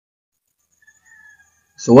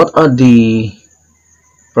So what are the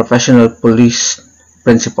professional police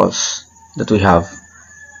principles that we have?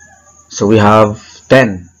 So we have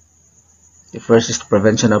 10. The first is the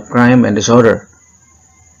prevention of crime and disorder.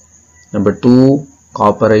 Number 2,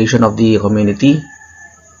 cooperation of the community.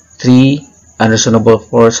 3, unreasonable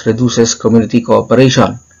force reduces community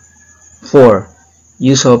cooperation. 4,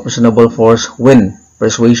 use of reasonable force when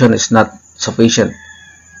persuasion is not sufficient.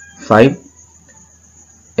 5,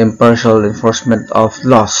 impartial enforcement of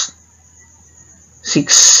laws.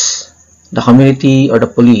 6, the community or the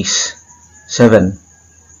police. 7,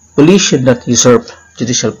 police should not usurp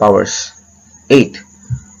judicial powers. 8,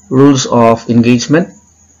 rules of engagement,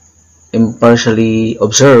 impartially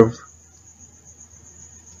observe.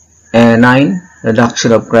 And 9,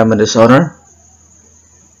 reduction of crime and dishonor.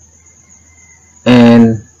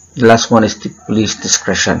 And the last one is the police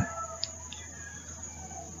discretion.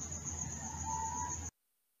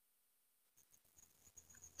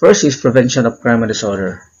 First is prevention of crime and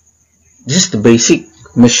disorder. This is the basic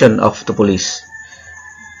mission of the police.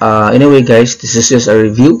 Anyway guys, this is just a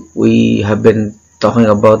review. We have been talking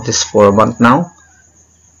about this for a month now.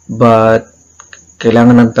 But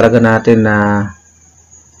kailangan lang talaga natin na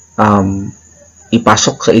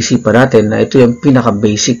ipasok sa isipan natin na ito yung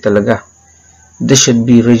pinaka-basic talaga. This should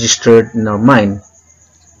be registered in our mind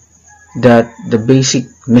that the basic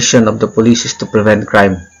mission of the police is to prevent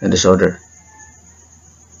crime and disorder.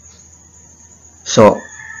 So,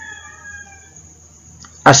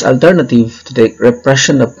 as alternative to the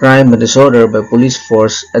repression of crime and disorder by police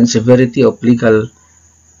force and severity of legal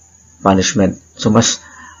punishment. So, mas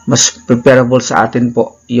preferable sa atin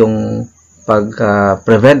po yung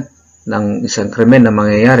pag-prevent ng isang krimen na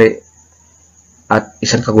mangyayari at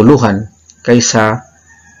isang kaguluhan kaysa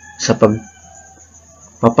sa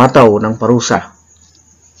pagpapataw ng parusa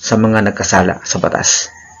sa mga nagkasala sa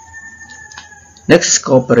batas. Next is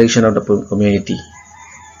cooperation of the community.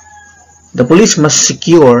 The police must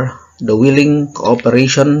secure the willing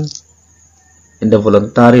cooperation and the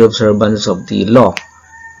voluntary observance of the law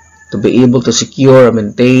to be able to secure and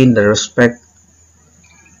maintain the respect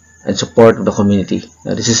and support of the community.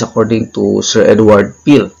 Now, this is according to Sir Edward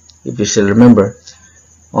Peel, if you still remember,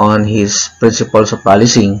 on his principles of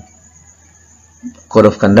policing code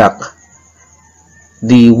of conduct.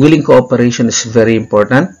 The willing cooperation is very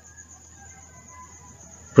important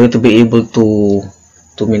for you to be able to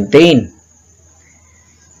maintain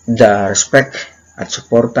the respect at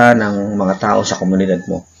suporta ng mga tao sa komunidad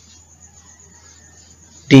mo.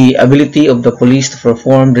 The ability of the police to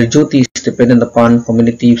perform their duties dependent upon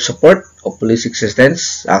community support of police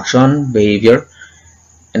existence, action, behavior,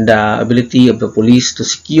 and the ability of the police to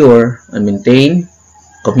secure and maintain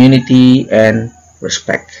community and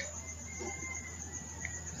respect.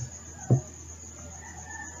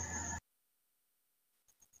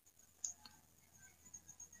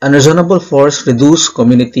 Unreasonable force reduces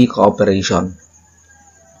community cooperation.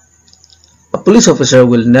 A police officer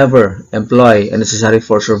will never employ unnecessary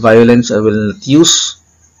force or violence and will not use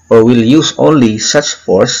or will use only such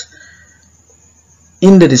force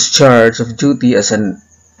in the discharge of duty as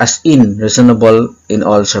in reasonable in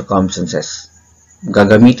all circumstances.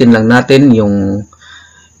 Gagamitin lang natin yung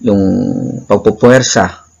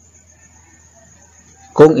pagpupuwersa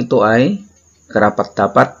kung ito ay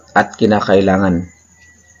karapat-dapat at kinakailangan.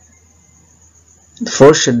 The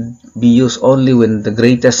force should be used only when the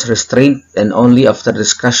greatest restraint and only after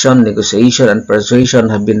discussion, negotiation, and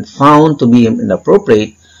persuasion have been found to be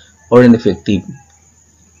inappropriate or ineffective.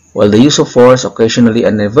 While the use of force occasionally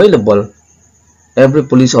unavailable, every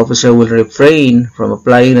police officer will refrain from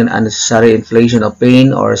applying an unnecessary infliction of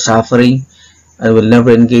pain or suffering and will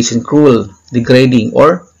never engage in cruel, degrading,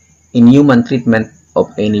 or inhuman treatment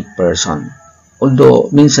of any person. Although,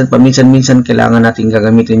 paminsan-minsan kailangan natin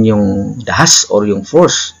gagamitin yung dahas or yung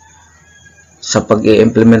force sa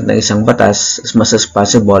pag-i-implement ng isang batas as much as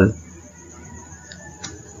possible.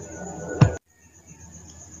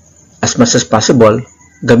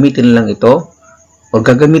 Gamitin lang ito o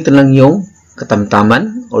gagamitin lang yung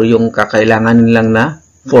katamtaman o yung kakailangan nilang na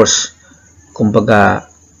force. Kumbaga,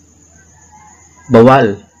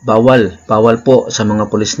 bawal po sa mga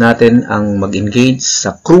pulis natin ang mag-engage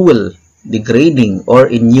sa cruel, degrading, or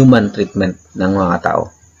inhuman treatment ng mga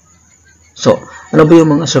tao. So, ano ba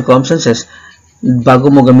yung mga circumstances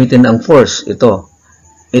bago mo gamitin ang force? Ito,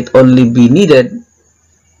 it only be needed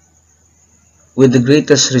with the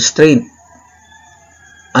greatest restraint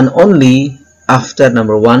and only after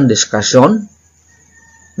number 1, discussion,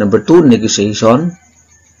 number 2, negotiation,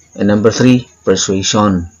 and number 3,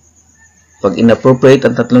 persuasion. Pag inappropriate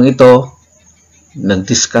ang tatlong ito,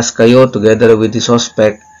 nag-discuss kayo together with the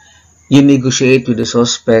suspect, you negotiate with the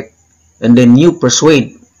suspect, and then you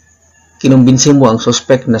persuade, kinumbinsin mo ang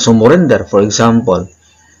suspect na sumurrender, for example,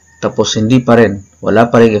 tapos hindi pa rin,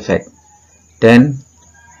 wala pa rin effect, then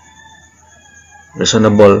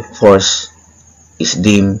reasonable force is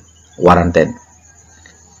deemed warranted.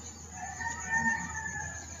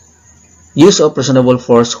 Use of reasonable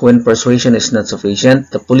force when persuasion is not sufficient.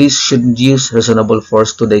 The police should use reasonable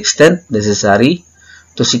force to the extent necessary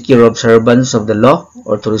to secure observance of the law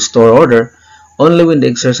or to restore order only when the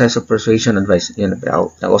exercise of persuasion advice. Yan,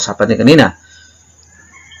 nag-usapan niya kanina.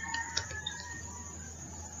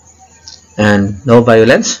 And no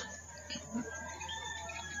violence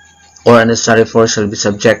or unnecessary force shall be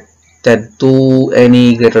subjected to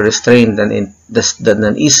any greater restraint than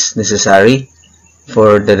is necessary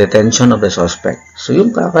for the detention of the suspect. So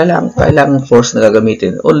yung kailangang force na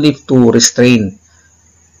gagamitin only to restrain,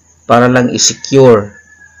 para lang i-secure,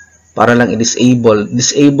 para lang i-disable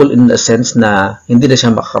in the sense na hindi na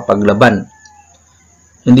siya makakapaglaban.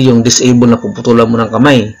 Hindi yung disable na puputulan mo ng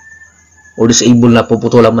kamay o disable na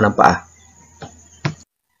puputulan mo ng paa.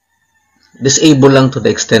 Disable lang to the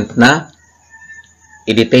extent na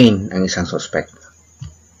i-detain ang isang suspect.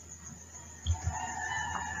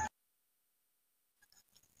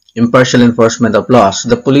 Impartial enforcement of laws.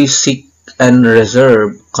 The police seek and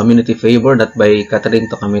reserve community favor not by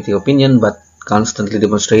catering to community opinion but constantly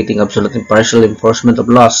demonstrating absolute impartial enforcement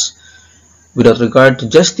of laws without regard to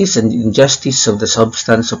justice and injustice of the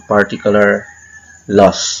substance of particular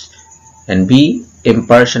laws. And B.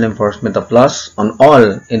 Impartial enforcement of laws on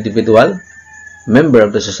all individual member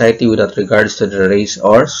of the society without regards to their race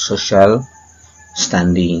or social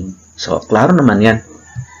standing. So, klaro naman yan.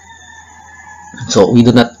 So, we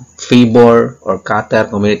do not favor or cater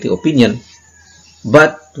community opinion,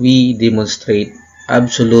 but we demonstrate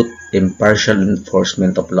absolute impartial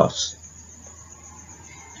enforcement of laws.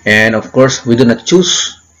 And of course, we do not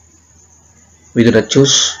choose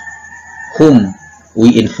whom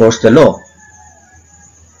we enforce the law.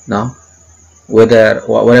 No?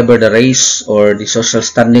 Whatever the race or the social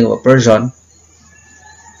standing of a person,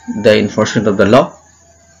 the enforcement of the law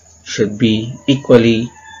should be equally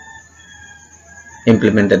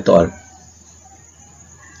implemented to all.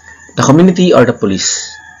 The community or the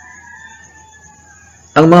police.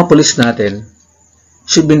 Ang mga police natin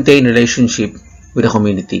should maintain relationship with the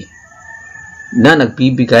community na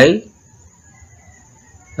nagbibigay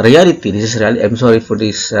reality. This is reality. I'm sorry for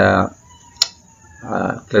this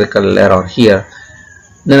clerical error here.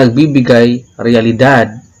 Na nagbibigay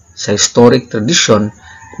realidad sa historic tradition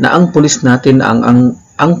na ang police natin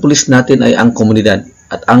ang police natin ay ang komunidad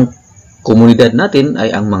at ang komunidad natin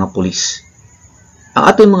ay ang mga pulis. Ang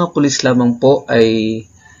ating mga pulis lamang po ay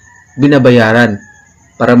binabayaran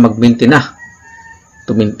para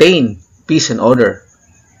to maintain peace and order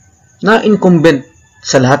na incumbent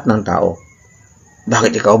sa lahat ng tao.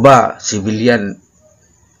 Bakit ikaw ba, civilian?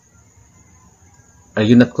 Are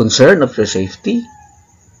you not concerned of your safety?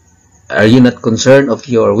 Are you not concerned of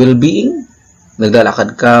your well-being?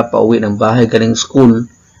 Naglalakad ka pauwi ng bahay galing school,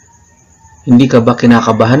 hindi ka ba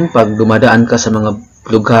kinakabahan pag dumadaan ka sa mga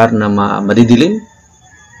lugar na madidilim?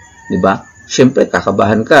 Diba? Siyempre,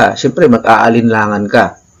 kakabahan ka. Siyempre, mag-aalinlangan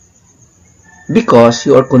ka. Because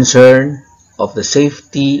you are concerned of the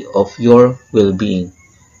safety of your well-being.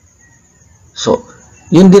 So,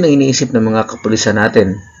 yun din ang iniisip ng mga kapulisan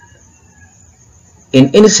natin.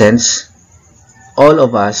 In any sense, all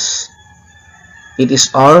of us, it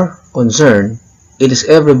is our concern, it is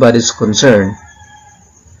everybody's concern.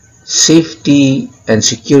 Safety and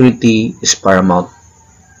security is paramount.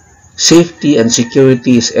 Safety and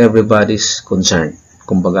security is everybody's concern.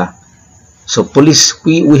 Kumbaga. So, police,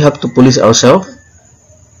 we have to police ourselves.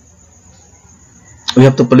 We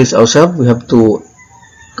have to police ourselves. We have to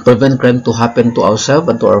prevent crime to happen to ourselves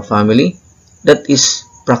and to our family. That is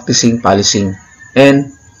practicing policing.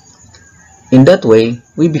 And in that way,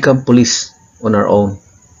 we become police on our own.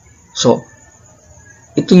 So,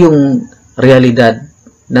 ito yung realidad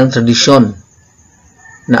ng tradisyon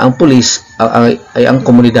na ang pulis ay ang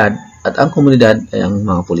komunidad at ang komunidad ay ang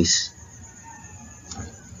mga pulis.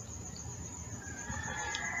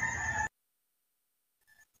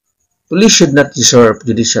 Police should not usurp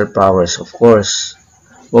judicial powers, of course.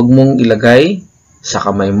 Huwag mong ilagay sa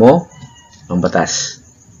kamay mo ang batas.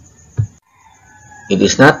 It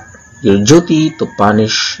is not your duty to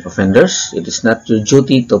punish offenders. It is not your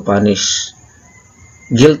duty to punish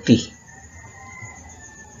guilty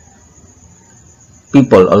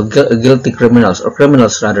people or guilty criminals or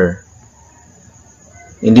criminals rather.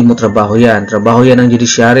 Hindi mo trabaho yan. Trabaho yan ng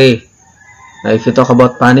judiciary. Now, if you talk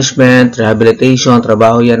about punishment, rehabilitation,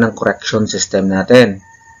 trabaho yan ng correction system natin.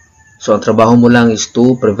 So, ang trabaho mo lang is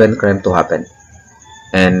to prevent crime to happen.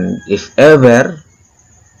 And if ever,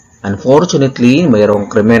 unfortunately, mayroong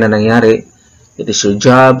krimen na nangyari, it is your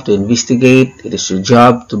job to investigate, it is your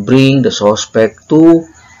job to bring the suspect to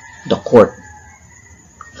the court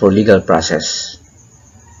for legal process.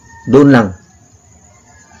 Doon lang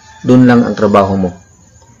ang trabaho mo.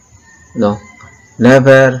 No?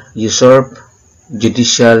 Never usurp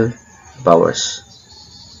judicial powers.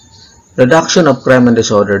 Reduction of crime and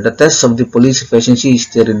disorder. The test of the police efficiency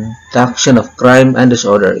is the reduction of crime and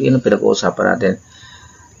disorder. Yun ang pinag-uusapan natin.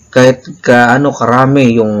 Kahit kaano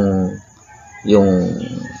karami yung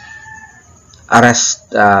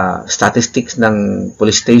arrest statistics ng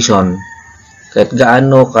police station, kahit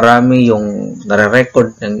gaano karami yung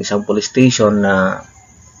nare-record ng isang police station na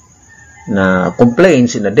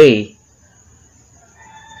complaints in a day,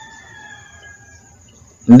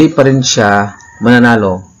 hindi pa rin siya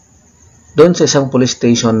mananalo doon sa isang police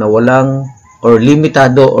station na walang or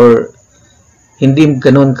limitado or hindi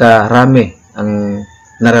ganoon karami ang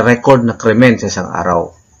nare-record na krimen sa isang araw.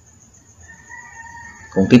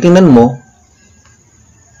 Kung titingnan mo,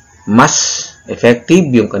 mas effective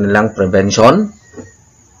yung kanilang prevention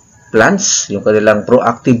plans, yung kanilang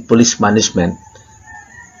proactive police management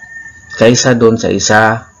kaysa doon sa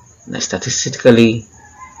isa na statistically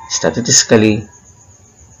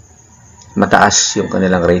mataas yung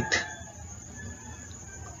kanilang rate.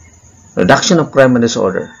 Reduction of crime and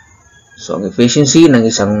disorder. So, ang efficiency ng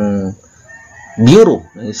isang bureau,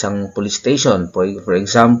 ng isang police station, for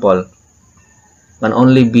example, can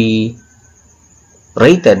only be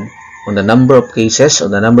rated on the number of cases,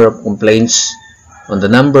 on the number of complaints, on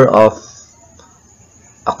the number of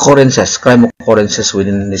occurrences, crime occurrences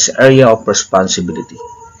within this area of responsibility.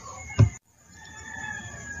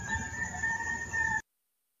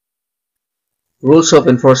 Rule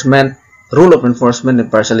of enforcement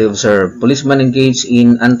impartially observed. Policemen engaged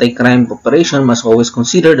in anti-crime operation must always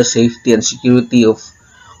consider the safety and security of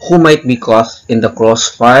who might be caught in the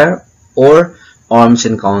crossfire or arms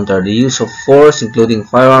encounter. The use of force, including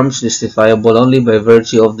firearms, is justifiable only by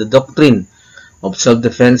virtue of the doctrine of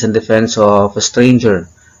self-defense and defense of a stranger.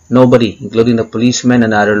 Nobody, including the policemen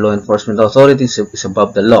and other law enforcement authorities, is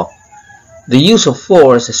above the law. The use of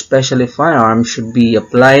force, especially firearms, should be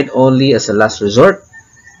applied only as a last resort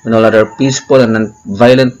when all other peaceful and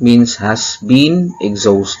non-violent means has been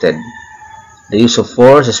exhausted. The use of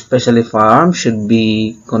force, especially firearms, should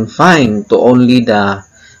be confined to only the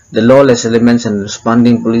lawless elements and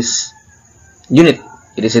responding police unit.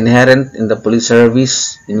 It is inherent in the police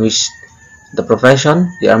service in which the profession,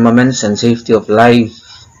 the armaments, and safety of life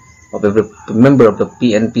of every member of the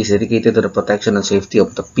PNP is dedicated to the protection and safety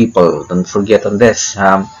of the people. Don't forget on this.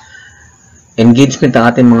 Engagement ng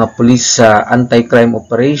ating mga police sa anti-crime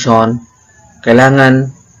operation,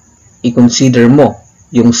 kailangan i-consider mo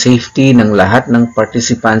yung safety ng lahat ng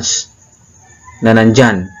participants na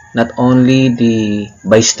nandyan. Not only the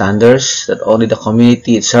bystanders, not only the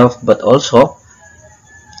community itself, but also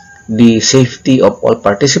the safety of all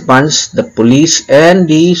participants, the police, and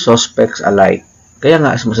the suspects alike. Kaya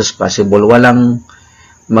nga, as much as possible, walang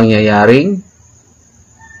mangyayaring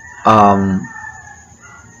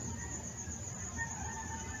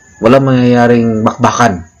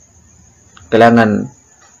bakbakan. Kailangan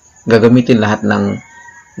gagamitin lahat ng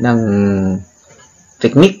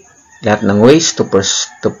technique, lahat ng ways to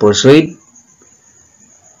persuade,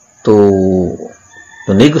 to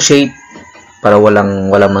negotiate para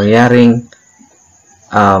walang mangyaring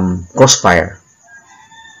crossfire.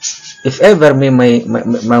 If ever may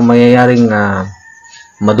mangyayaring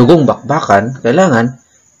madugong bakbakan, kailangan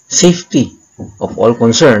safety of all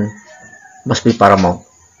concerned must be paramount.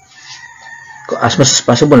 As much as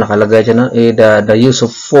possible, nakalagay dyan, the use of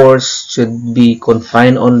force should be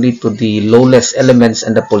confined only to the lawless elements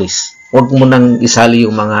and the police. Huwag mo nang isali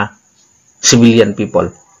yung mga civilian people.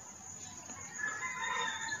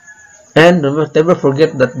 And never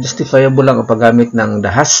forget that justifiable lang ang paggamit ng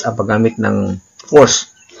dahas, ang paggamit ng force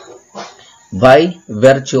by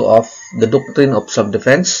virtue of the doctrine of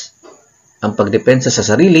self-defense, ang pagdepensa sa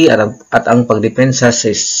sarili at ang pagdepensa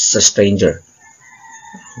sa stranger.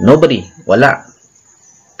 Nobody, wala.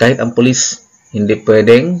 Kahit ang police, hindi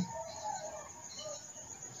pwedeng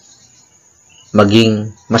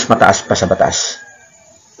maging mas mataas pa sa batas.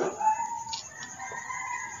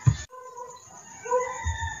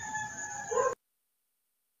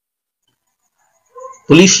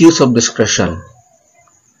 Police use of discretion.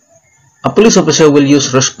 A police officer will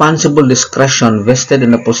use responsible discretion vested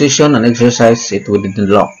in a position and exercise it within the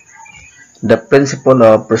law. The principle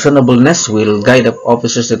of reasonableness will guide the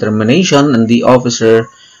officer's determination, and the officer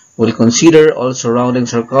will consider all surrounding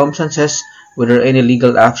circumstances whether any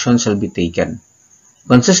legal action shall be taken.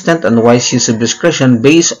 Consistent and wise use of discretion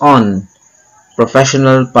based on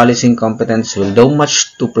professional policing competence will do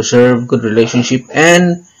much to preserve good relationship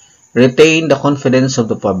and retain the confidence of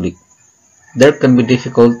the public. There can be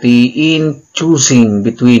difficulty in choosing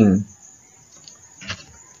between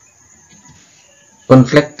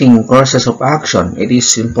conflicting courses of action. It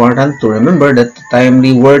is important to remember that the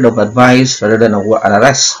timely word of advice rather than an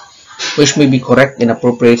arrest, which may be correct in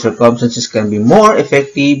appropriate circumstances, can be more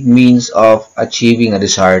effective means of achieving a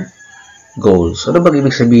desired goal. So, ano ba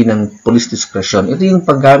ibig sabihin ng police discretion? Ito yung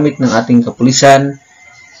paggamit ng ating kapulisan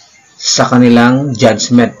sa kanilang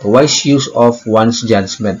judgment, wise use of one's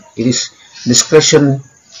judgment. It is discretion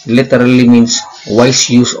literally means wise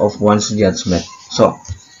use of one's judgment. So,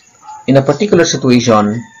 in a particular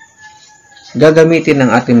situation, gagamitin ng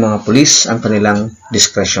ating mga pulis ang kanilang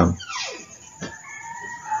discretion.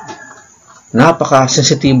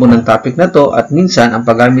 Napaka-sensitibo ng topic na to at minsan ang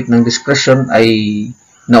paggamit ng discretion ay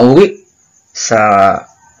nauwi sa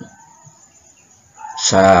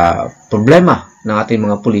problema ng ating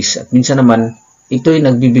mga pulis at minsan naman ito ay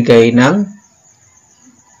nagbibigay ng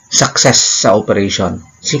success sa operation.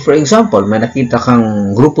 See, for example, may nakita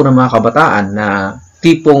kang grupo ng mga kabataan na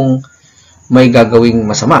tipong may gagawing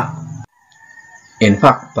masama. In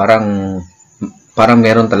fact, parang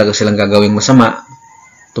meron talaga silang gagawing masama.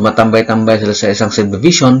 Tumatambay-tambay sila sa isang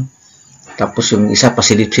subdivision, tapos yung isa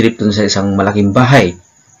pasilip-silip dun sa isang malaking bahay.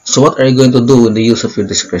 So what are you going to do in the use of your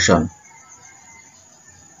discretion?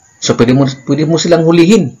 So pwede mo silang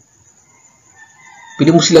hulihin.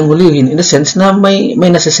 Pwede mo silang hulihin in the sense na may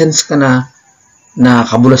nasa-sense ka na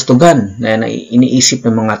kabulastugan na iniisip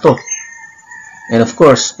ng mga to. And of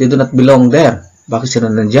course, they do not belong there. Bakit sila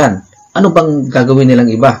nandyan? Ano bang gagawin nilang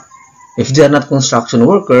iba? If they are not construction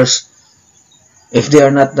workers, if they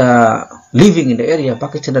are not living in the area,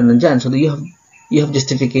 bakit sila nandyan? So you have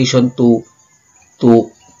justification to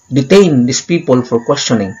detain these people for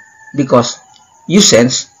questioning because you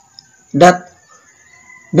sense that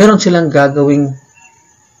meron silang gagawing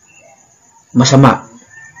masama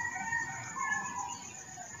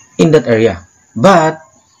in that area. But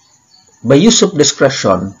by use of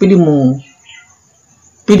discretion, pwede mo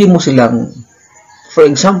silang, for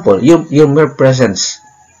example, your mere presence,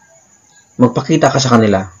 magpakita ka sa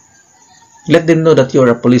kanila. Let them know that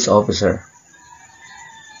you're a police officer.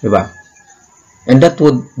 Diba? And that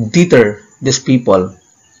would deter these people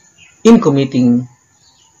in committing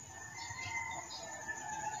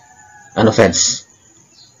an offense.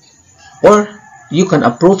 Or you can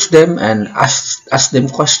approach them and ask them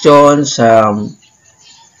questions,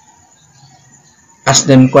 ask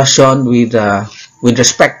them question with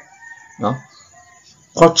respect, no?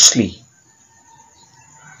 Courteously.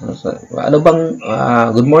 Ano bang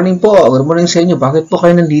good morning po, good morning sa inyo, bakit po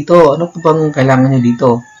kayo nandito, ano po bang kailangan nyo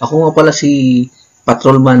dito? Ako nga pala si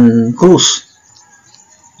Patrolman Cruz.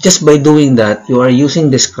 Just by doing that, you are using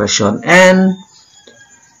discretion and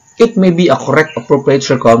it may be a correct, appropriate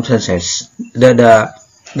circumstances. The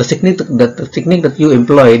technique that you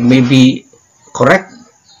employed may be correct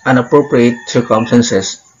and appropriate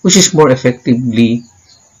circumstances, which is more effective means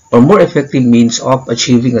of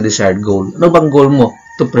achieving a desired goal. Ano bang goal mo?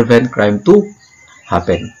 To prevent crime to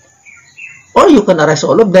happen. Or you can arrest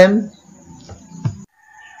all of them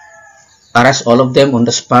on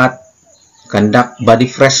the spot, conduct body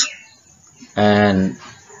frisk, and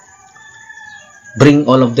bring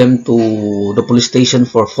all of them to the police station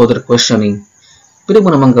for further questioning. Pwede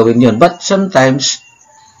mo naman gawin yun. But sometimes,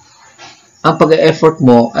 ang pag-effort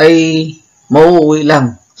mo ay mauuwi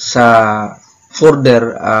lang sa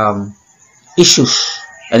further issues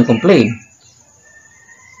and complaint.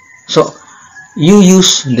 So, you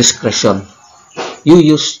use discretion.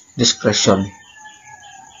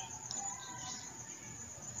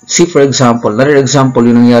 See, for example, another example,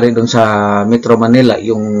 yung nangyari dun sa Metro Manila,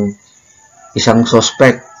 yung isang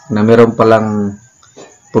suspect na meron palang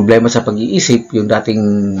problema sa pag-iisip, yung dating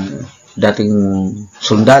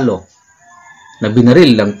sundalo na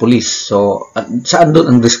binaril ng pulis. So, saan doon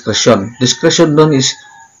ang discretion? Discretion doon is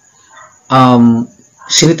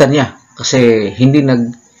sinita niya kasi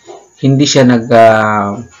hindi siya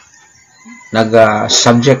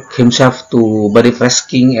subject himself to body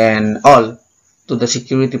frisking and all to the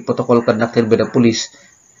security protocol conducted by the police.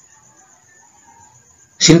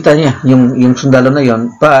 Sinita niya yung sundalo na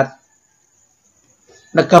yon, but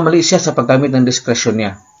nagkamali siya sa paggamit ng discretion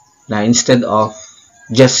niya na instead of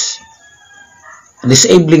just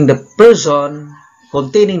disabling the person,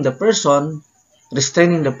 containing the person,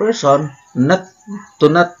 restraining the person, not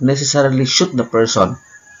necessarily shoot the person,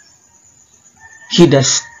 he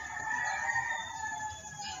does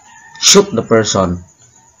shoot the person,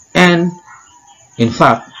 and in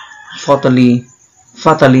fact, fatally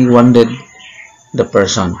wounded the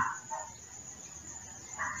person.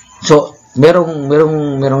 So, merong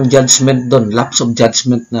judgment doon, lapse of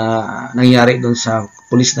judgment na nangyari doon sa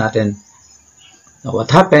police natin. Now,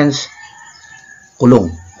 what happens?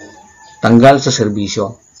 Kulong. Tanggal sa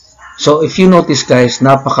serbisyo. So, if you notice guys,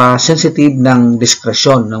 napaka-sensitive ng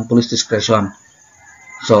discretion, ng police discretion.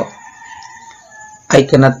 So, I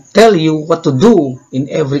cannot tell you what to do in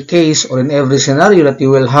every case or in every scenario that you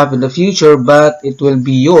will have in the future, but it will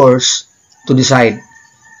be yours to decide.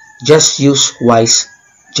 Just use wise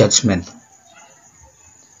judgment.